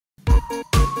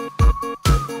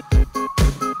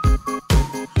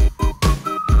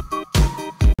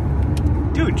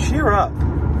Dude, cheer up.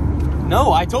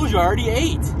 No, I told you I already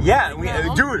ate. Yeah,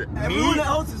 dude,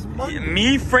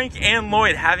 me, Frank, and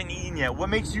Lloyd haven't eaten yet. What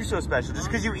makes you so special? Just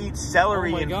because you eat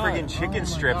celery and friggin' chicken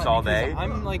strips all day?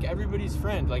 I'm like everybody's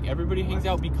friend. Like everybody hangs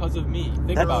out because of me.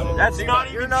 Think about it. That's not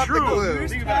even true.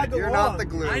 You're not the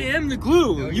glue. I am the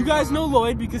glue. You guys know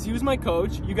Lloyd because he was my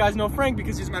coach. You guys know Frank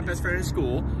because he's my best friend in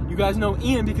school. You guys know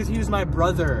Ian because he was my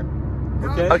brother.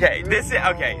 Okay.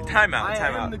 Okay. Time out.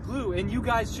 I am the glue, and you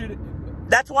guys should.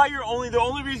 That's why the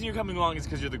only reason you're coming along is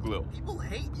because you're the glue. People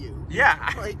hate you. Yeah.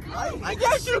 Like, I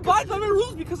guys should abide by my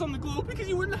rules because I'm the glue, because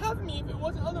you wouldn't have me if it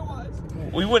wasn't otherwise.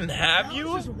 We wouldn't have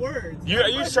you? Just words. Are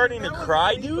you starting to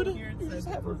cry, dude? You just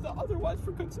have the otherwise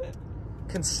for consent.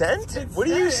 Consent? What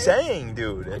are you saying,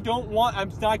 dude?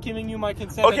 I'm not giving you my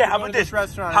consent. Okay, how about this?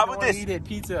 Restaurant. How about this? Eat it,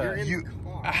 pizza.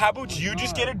 How about you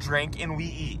just get a drink and we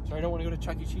eat? So I don't want to go to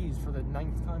Chuck E. Cheese for the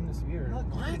 9th time this year.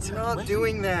 What? You're not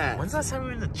doing that. When's the last time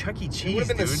we went to Chuck E. Cheese, It would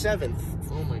have been dude? the 7th,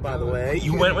 oh my God. by the way.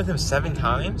 You went with him 7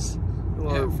 times?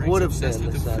 Well, Yeah, it Frank's would have obsessed been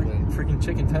with the the 7th. freaking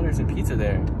chicken tenders and pizza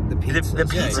there. The The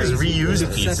pizza's reused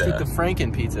Obsessed with the pizza.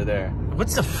 Franken pizza there.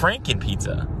 What's the Franken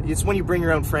pizza? It's when you bring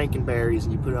your own Frankenberries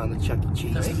and you put it on the Chuck E.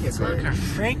 Cheese.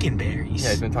 Frankenberries. Yeah,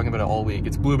 he's been talking about it all week.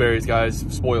 It's blueberries, guys.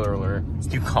 Spoiler alert.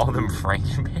 You call them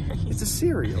Frankenberries? It's a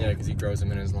cereal. Yeah, because he grows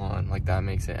them in his lawn. Like, that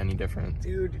makes it any different.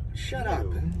 Dude, shut up.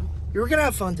 You were gonna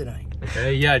have fun tonight.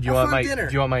 Okay, yeah. Do you want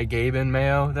my Gabe and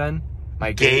mayo then?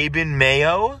 My Gabe and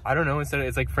mayo? I don't know. Instead,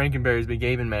 it's like Frankenberries, but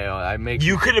Gabe and mayo.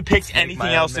 You could have picked anything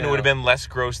else, and it would have been less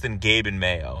gross than Gabe and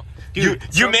mayo. Dude,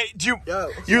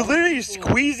 you're literally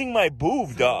squeezing my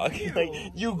boob, dog. Like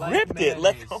you gripped it.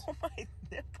 Let go of my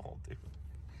nipple, dude.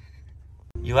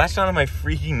 You latched onto my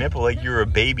freaking nipple like you were a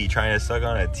baby trying to suck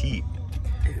on a teat.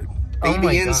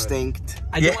 Baby instinct.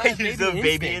 I don't have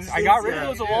baby instinct. I got rid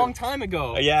of those a long time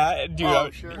ago. Yeah, dude.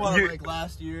 Like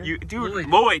last year. Dude,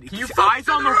 Lloyd, keep eyes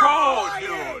on the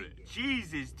road, dude.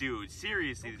 Jesus, dude.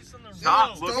 Seriously.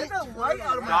 Stop looking.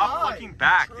 Stop looking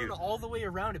back, dude. Turn all the way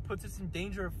around. It puts us in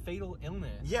danger of fatal illness.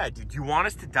 Yeah, dude. Do you want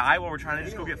us to die while we're trying to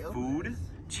just go get food?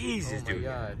 Jesus, dude.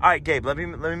 God. All right, Gabe. Let me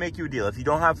make you a deal. If you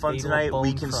don't have fun tonight,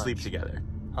 we can sleep together.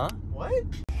 Huh? What?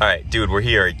 All right, dude. We're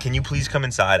here. Can you please come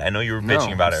inside? I know you were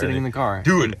bitching about it. Sitting in the car,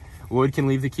 dude. Lloyd can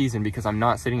leave the keys in because I'm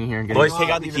not sitting in here and getting. Boys, take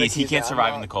out the keys. He can't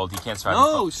survive in the cold. He can't survive.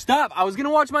 No, stop! I was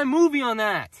gonna watch my movie on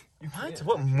that. What?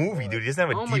 What movie, dude? He doesn't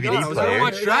have a DVD God, I was gonna player.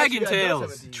 watch Dragon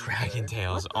Tales. Dragon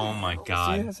Tales. Oh my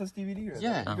God. It has DVD right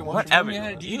Yeah. Whatever.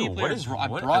 DVD What is I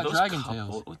what brought are those Dragon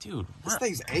couple- Tales. Dude. This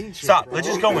thing's ancient. Stop. Let's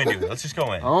just go in, dude. Let's just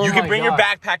go in. Oh you can my bring your God.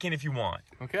 backpack in if you want.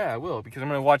 Okay, I will because I'm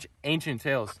gonna watch Ancient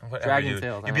Tales. Whatever, Dragon dude.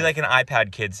 Tales. You'd be like an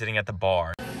iPad kid sitting at the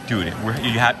bar. Dude, you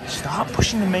have stop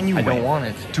pushing the menu. I don't want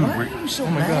it, dude. So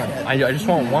oh my God! I just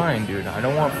want wine, dude. I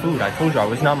don't want food. I told you I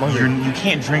was not hungry. You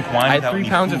can't drink wine. I had without 3 any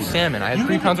pounds food. of salmon. I had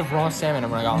 3 pounds of raw salmon.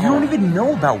 And when I got You home. don't even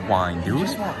know about wine, dude. You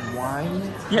just want wine?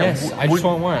 Yeah, Yes, I just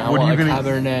want wine. I want are you a gonna?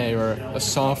 Cabernet or a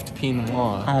soft Pinot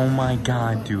Noir. Oh my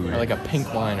God, dude. Or like a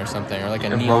pink wine or something. Or like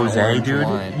a A neon rosé, orange dude?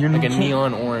 wine. You Like a can't-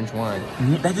 neon orange wine.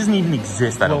 That doesn't even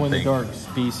exist. I Glow don't in the think. dark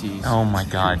species. Oh my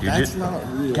God, dude. That's not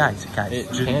real. Guys, It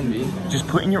just, can be. just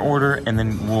put in your order and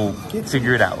then we'll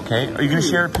figure it out, okay? Are you gonna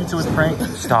share a pizza with Frank?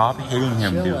 Stop hitting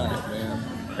him, dude.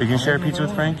 Are you gonna share a pizza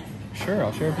with Frank? Sure,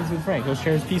 I'll share a pizza with Frank. He'll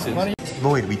share his pieces.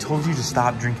 Lloyd, we told you to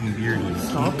stop drinking beer, dude.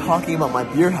 Stop talking about my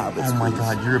beer habits. Oh my please.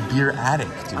 God, you're a beer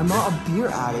addict, dude. I'm not a beer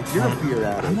addict. You're a beer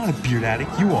addict. I'm not a beer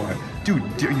addict. You are. Dude,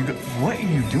 what are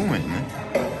you doing?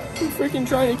 You're freaking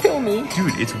trying to kill me.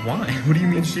 Dude, it's wine. What do you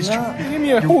mean she's trying? Give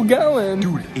me a whole gallon.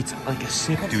 Dude, it's like a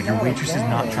sip, dude. Your waitress is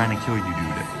not trying to kill you,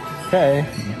 dude. Okay,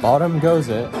 bottom goes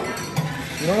it.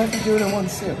 You don't have to do it in one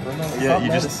sip. Remember, Yeah, it's you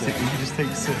not just medicine.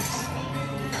 take sips.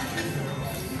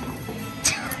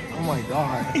 Oh my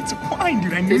God. It's wine,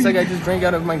 dude. I knew Tastes like I just drank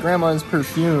out of my grandma's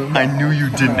perfume. I knew you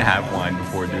didn't have wine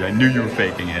before, dude. I knew you were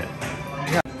faking it.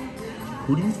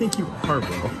 Who do you think you are,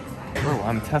 bro? Bro,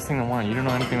 I'm testing the wine. You don't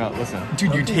know anything about. Listen.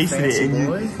 Dude, you tasted it and you.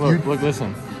 Look,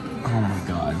 listen. Oh my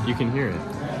God. You can hear it.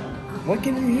 What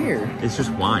can you hear? It's just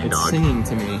wine, It's dog. singing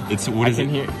to me. It's what is I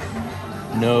can it?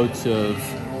 hear notes of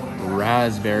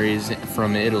raspberries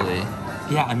from Italy.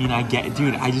 Yeah, I mean, I get it,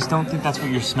 dude. I just don't think that's what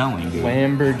you're smelling, dude.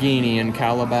 Lamborghini and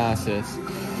Calabasas.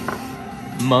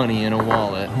 Money in a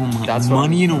wallet. Oh my, That's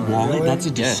money in a wallet? Really? That's a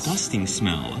Yes. disgusting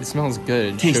smell. It smells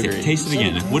good. Taste sugary. it. Taste it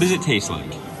again. What does it taste like?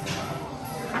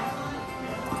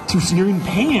 Dude, so you're in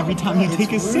pain every time you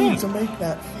take a It's rude sip. to make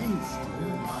that face,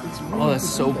 dude. It's rude. Oh, that's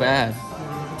so bad.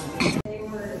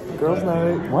 Girls'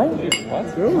 night. What?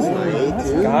 What? Girls' night,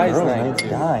 dude. Guys' night.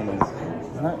 Guys.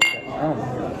 Not,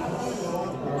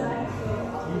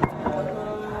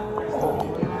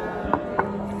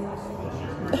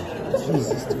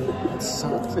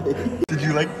 Did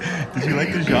you like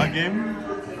the shot game?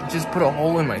 Just put a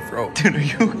hole in my throat. Dude, are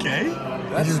you okay?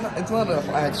 It's not an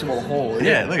actual hole.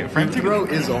 Yeah, look at Frank. Your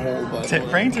throat is a hole, but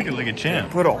Frank took it like a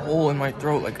champ. Put a hole in my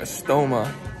throat like a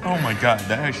stoma. Oh my god,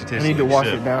 that actually tastes. I need to like wash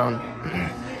shit. it down.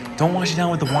 Don't wash it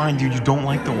down with the wine, dude. You don't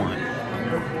like the wine.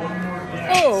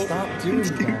 Oh! stop doing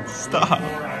that. Stop.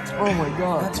 Oh my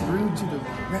god. That's rude to the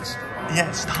restaurant.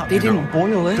 Yeah, stop. They didn't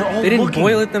boil it. They're all They didn't looking.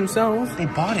 boil it themselves. They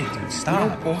bought it, dude. You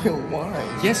Stop. don't boil wine.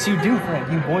 Yes, you do, Frank.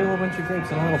 You boil a bunch of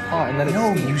grapes in a little pot and then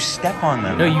No, it's you step on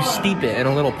them. No, you steep it in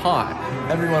a little pot.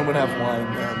 Everyone would have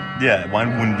wine then. Yeah,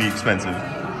 wine wouldn't be expensive.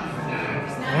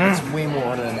 It's way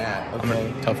more than that,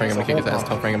 okay? Tell Frank I'm gonna kick his ass.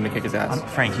 Tell Frank I'm gonna kick his ass.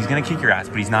 Frank, he's gonna kick your ass,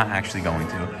 but he's not actually going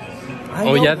to.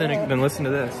 Oh yeah, then listen to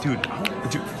this. Dude,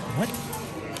 what?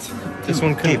 This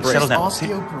one couldn't Gabe, break. settle down.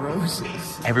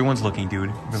 Osteoporosis. Everyone's looking,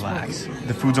 dude. Relax.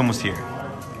 The food's almost here.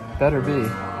 Better be.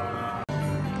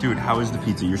 Dude, how is the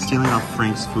pizza? You're stealing off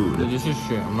Frank's food. This is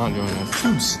shit. I'm not doing this.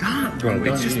 Dude, stop, bro. I'm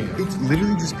It's eating it. it's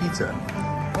literally just pizza.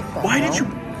 Why did you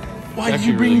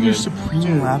actually bring really your good.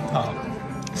 Supreme laptop?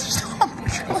 Stop.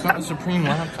 It's not a Supreme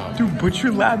laptop. Dude, put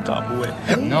your laptop away.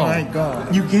 No. Oh my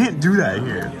god. You can't do that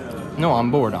here. No,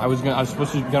 I'm bored. I was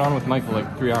supposed to get on with Michael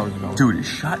like 3 hours ago. Dude,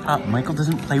 shut up. Michael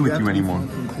doesn't play with you anymore.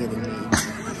 You're kidding me.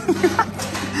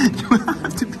 You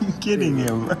have to be kidding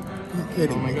him. You're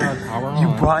kidding Oh my me. god, power on.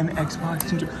 You brought an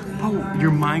Xbox into... Bro, your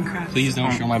Minecraft... Please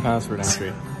don't show my password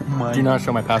entry. My- Do not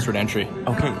show my password entry.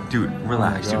 Okay, dude,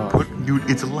 relax. Oh my dude, dude,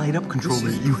 it's a light-up controller.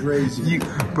 This is crazy.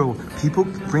 Bro, people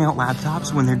bring out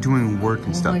laptops when they're doing work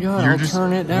and stuff. Oh my god, You're I'll just,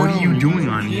 turn it down. What are you doing guys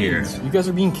are on here? kids. You guys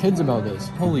are being kids about this.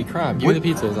 Holy crap. Give me the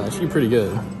pizza. It's actually pretty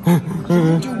good.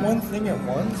 Can you do one thing at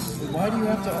once? Why do you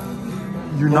have to...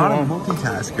 You're not a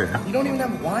multitasker. You don't even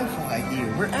have Wi-Fi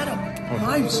here. We're at a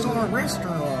 5-star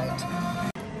restaurant.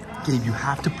 Gabe, you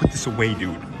have to put this away,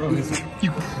 dude. Bro, You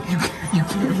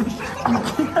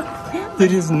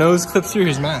can't. his nose clips through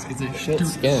his mask. It's a shit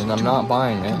skin. I'm not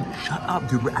buying it. Shut up,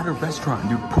 dude. We're at a restaurant,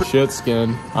 dude. Put Shit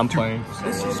skin. I'm playing.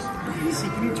 This is crazy.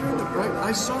 Can you turn the bright?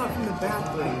 I saw it from the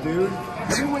bathroom, dude.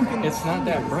 Everyone can... It's not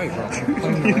that bright, bro. I'm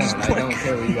playing around. I don't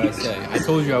care what you guys say. I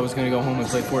told you I was gonna go home and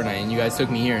play Fortnite, and you guys took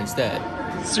me here instead.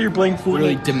 So you're playing Fortnite?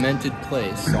 Really demented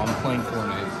place, so I'm playing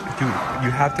Fortnite. Dude,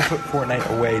 you have to put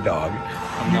Fortnite away, dog.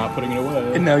 I'm not putting it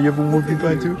away. And now you have a whoopie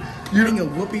pie, too? Eating a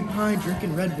whoopie pie,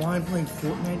 drinking red wine, playing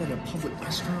Fortnite at a public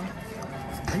restaurant?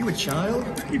 Are you a child?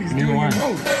 Give me the wine.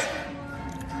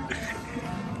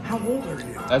 How old are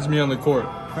you? That's me on the court.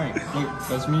 Frank, look,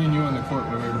 that's me and you on the court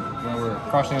when we're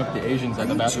crossing up the Asians at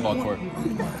the basketball court. Oh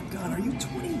my god, are you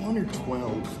 21 or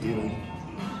 12, dude?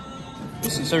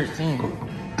 This is 13.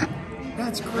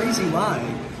 That's crazy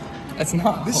lying. That's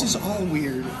not. This is all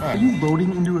weird. Are you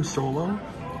loading into a solo?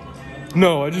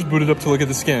 No, I just booted up to look at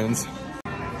the skins.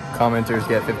 Commenters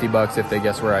get $50 if they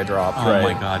guess where I dropped. Oh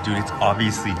my god, dude, it's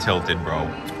obviously tilted, bro.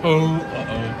 Oh,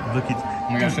 uh-oh. Look at...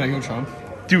 Oh my gosh, should I go Trump?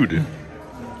 Dude.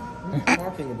 What are you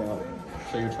talking about?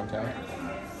 Should I go Trump tag?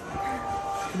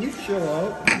 Can you chill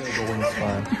out?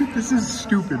 This is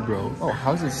stupid, bro. Oh,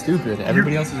 how's it stupid?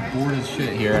 Everybody else is bored as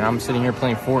shit here, and I'm sitting here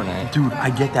playing Fortnite. Dude, I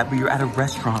get that, but you're at a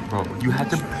restaurant, bro. You have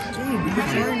to... Dude, you're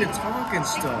trying to talk and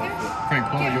stuff. Frank,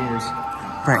 pull out yours.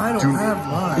 Frank, I don't dude, have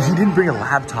mine. he didn't bring a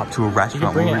laptop to a You restaurant.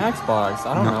 can bring when an we- Xbox.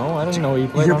 I don't No. know. I didn't know you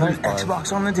played You on have an Xbox.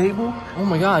 Xbox on the table? Oh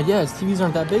my god, yes. TVs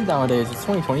aren't that big nowadays. It's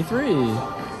 2023.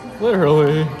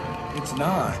 Literally. It's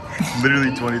not. Literally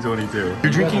 2022.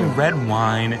 You're drinking red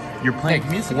wine. You're playing Hey,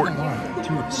 give me a sip of that wine.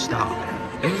 Dude,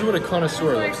 stop. This is what a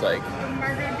connoisseur looks like.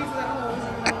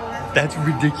 That's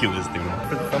ridiculous, dude.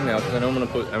 For the thumbnail, because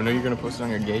I know you're gonna post it on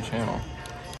your gay channel.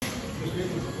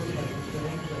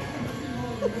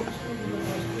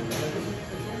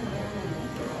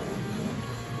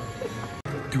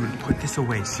 Dude, put this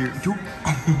away. Dude.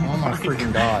 Oh my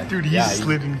freaking god. Dude, he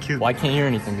slid and killed. Well, I can't hear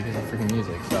anything because of freaking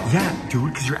music, so. Yeah, dude,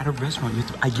 because you're at a restaurant. You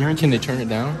have to, I guarantee. Can they turn it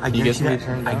down? I Can you get guarantee somebody to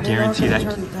turn it that. down? I guarantee that.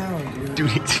 Turn it down, dude.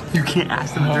 Dude, you can't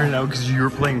ask them to turn it out because you're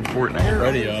playing Fortnite.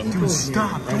 Ready up. Dude,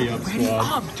 stop. Ready up,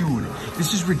 squad. dude.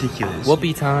 This is ridiculous.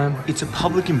 Whoopee time. It's a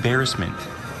public embarrassment.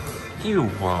 Ew,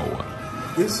 whoa.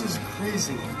 This is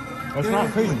crazy. That's not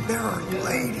crazy. There are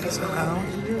ladies around.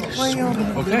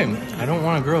 Okay, I don't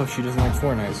want a girl if she doesn't like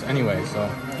Fortnite anyway,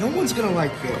 so. No one's gonna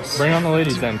like this. Bring on the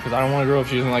ladies then, because I don't want a girl if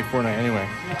she doesn't like Fortnite anyway.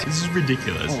 This is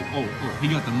ridiculous. Oh, he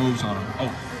got the moves on him.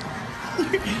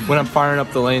 Oh. When I'm firing up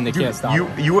the lane, they can't stop him.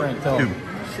 Frank, tell him.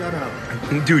 Shut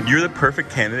up. Dude, you're the perfect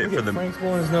candidate for the... Frank's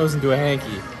blowing his nose into a hanky.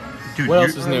 Dude, What else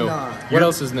you're- is new? not. What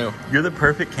else is new? You're the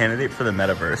perfect candidate for the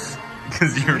metaverse.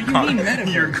 Because you're, What do you mean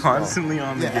metaverse? you're constantly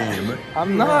on the game.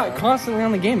 I'm not constantly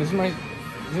on the game. This is my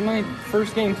This is my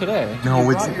first game today. No,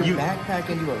 You it's brought your you. backpack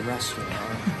into a restaurant.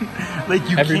 Like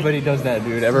you. Everybody does that,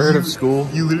 dude. Ever heard of school?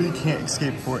 You literally can't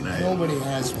escape Fortnite. Nobody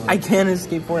has one. I can't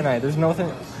escape Fortnite. There's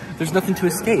nothing to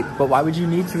escape. But why would you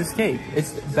need to escape?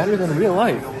 It's better than real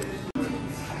life.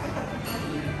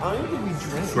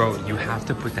 Bro, you have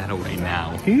to put that away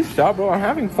now. Can you stop, bro? I'm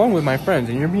having fun with my friends,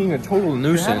 and you're being a total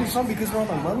You're having nuisance. fun because we're on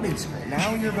the loading screen.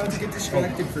 Now you're about to get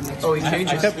distracted from this. Oh, he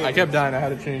I kept dying. I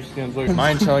had to change skins. Look,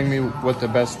 mind telling me what the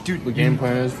best game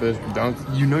plan is for this dunk.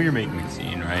 You know you're making a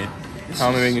scene, right? How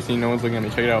am I making a scene? No one's looking at me.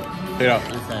 Check it out. Check it out.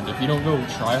 Your friend. If you don't go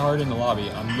try hard in the lobby,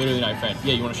 I'm literally not your friend.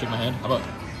 Yeah, you want to shake my hand? How about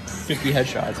 50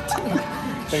 headshots.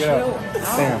 Check it out.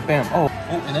 Bam, bam. Oh.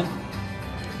 Oh, and then.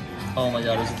 Oh my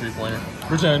god, it's a 3-pointer.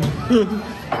 Pretend.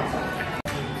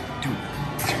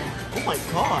 Oh my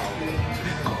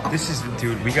god. This is,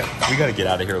 dude. We gotta get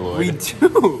out of here, Lloyd. We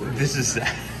do. This is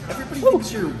sad. Everybody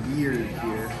thinks you're weird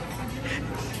here.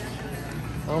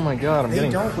 Oh my god, I'm They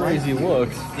getting don't crazy like you.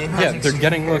 looks. Gabe Yeah, hasn't they're seen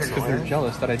getting you looks in a because they're while.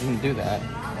 jealous that I didn't do that.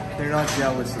 They're not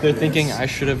jealous. of They're this. thinking I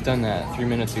should have done that 3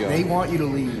 minutes ago. They want you to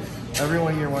leave.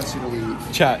 Everyone here wants you to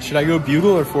leave. Chat, should I go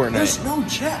Bugle or Fortnite? There's no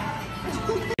chat.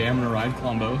 Okay, I'm gonna ride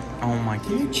Colombo. Oh my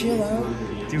Can you chill out?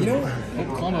 dude. You know,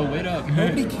 Oh, Colombo, wait up.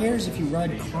 nobody cares if you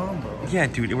ride combo. Yeah,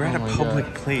 dude. We're at Oh a my public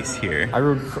God. place here. I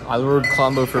rode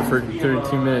Colombo for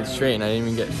 32 minutes straight and I didn't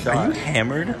even get Are shot. you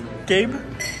hammered, Gabe?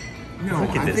 No, Look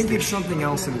at I this think thing. it's something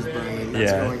else in his brain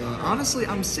that's Yeah. going on. Honestly,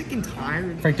 I'm sick and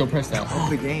tired Frank, don't press that. of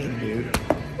the game, dude.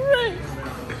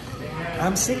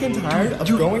 I'm sick and tired of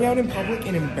going out in public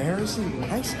and embarrassing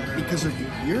myself because of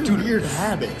your weird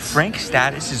habits. Frank's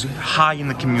status is high in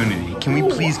the community. Can we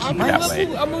please keep it that way?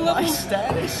 I'm a My level.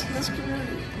 status in this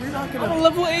community. We're not I'm a gonna.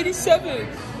 level 87.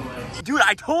 Dude,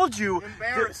 I told you.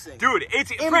 Embarrassing. Dude, it's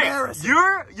Embarrassing.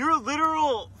 Frank. You're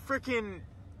literal freaking.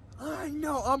 I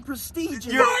know, I'm prestigious.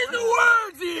 You're- Find the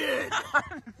words, Ian!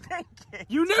 I'm thinking.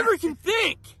 You never can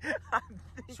think! I'm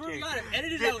I swear to thinking. God, I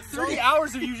edited out 30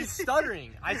 hours of you just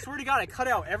stuttering. I swear to God, I cut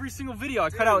out every single video.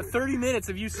 I cut out 30 minutes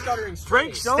of you stuttering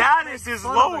straight. Frank's status is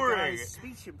lowering.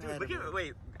 Speech Dude, impediment. look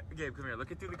at Gabe, come here.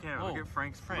 Look at through the camera. Oh. Look at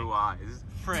Frank's Frank. blue eyes.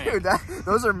 Frank. Dude,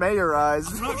 those are mayor eyes.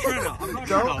 I'm not trying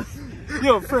to.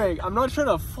 Yo, Frank, I'm not trying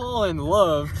to fall in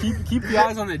love. Keep the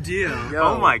eyes on the deal.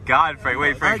 Oh my God, Frank.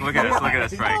 Wait, Frank, look at us. Look at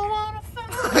us, Frank.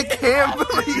 I can't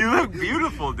believe. You look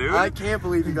beautiful, dude. I can't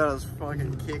believe he got us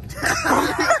fucking kicked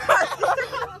out.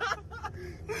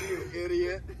 You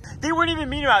idiot. They weren't even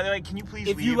mean about it. They're like, can you please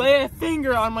If leave? you lay a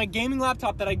finger on my gaming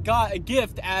laptop that I got a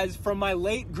gift as from my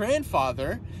late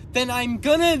grandfather, then I'm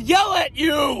gonna yell at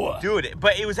you! Dude,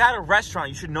 but it was at a restaurant.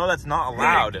 You should know that's not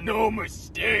allowed. Make no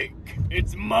mistake,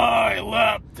 it's my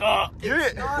laptop.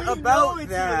 Dude, Not about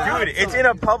that. dude, it's in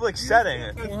a public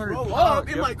setting. Throw up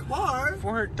in my car.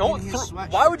 Don't In his throw.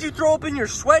 sweatshirt. Why would you throw up in your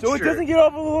sweatshirt? So it doesn't get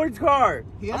off of Lloyd's car.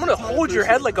 He I'm has gonna a ton of hold your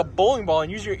head person- like a bowling ball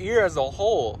and use your ear as a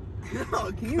hole.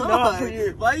 Oh, you not put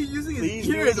your- Why are you using Please,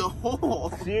 his ear dude. as a hole?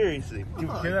 Seriously. Dude,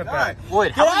 Oh, give that God. back.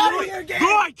 Lloyd, Get out of here, Gabe!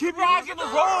 Lloyd, keep your eyes on the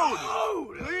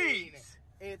road. Please.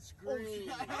 It's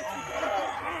green.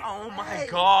 Oh my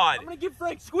God. I'm gonna give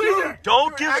Frank Squeezer.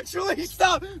 Don't give it. Actually,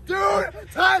 stop! Dude!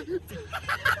 Time!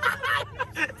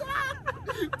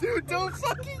 Dude, don't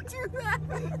fucking do that!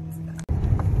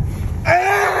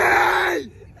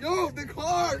 Hey! Yo, the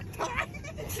car! I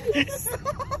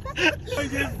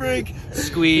get Frank.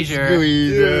 Squeezer.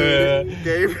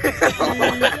 Gabe.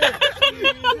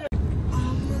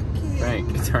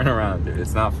 Frank, turn around, dude.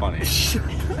 It's not funny.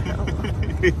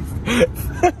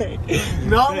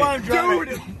 Not while I'm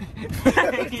driving.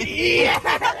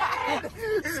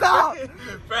 Stop!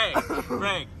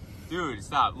 Frank, dude,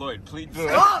 stop. Lloyd, please.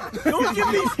 Stop! Don't give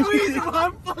me squeeze while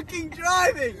I'm fucking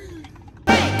driving!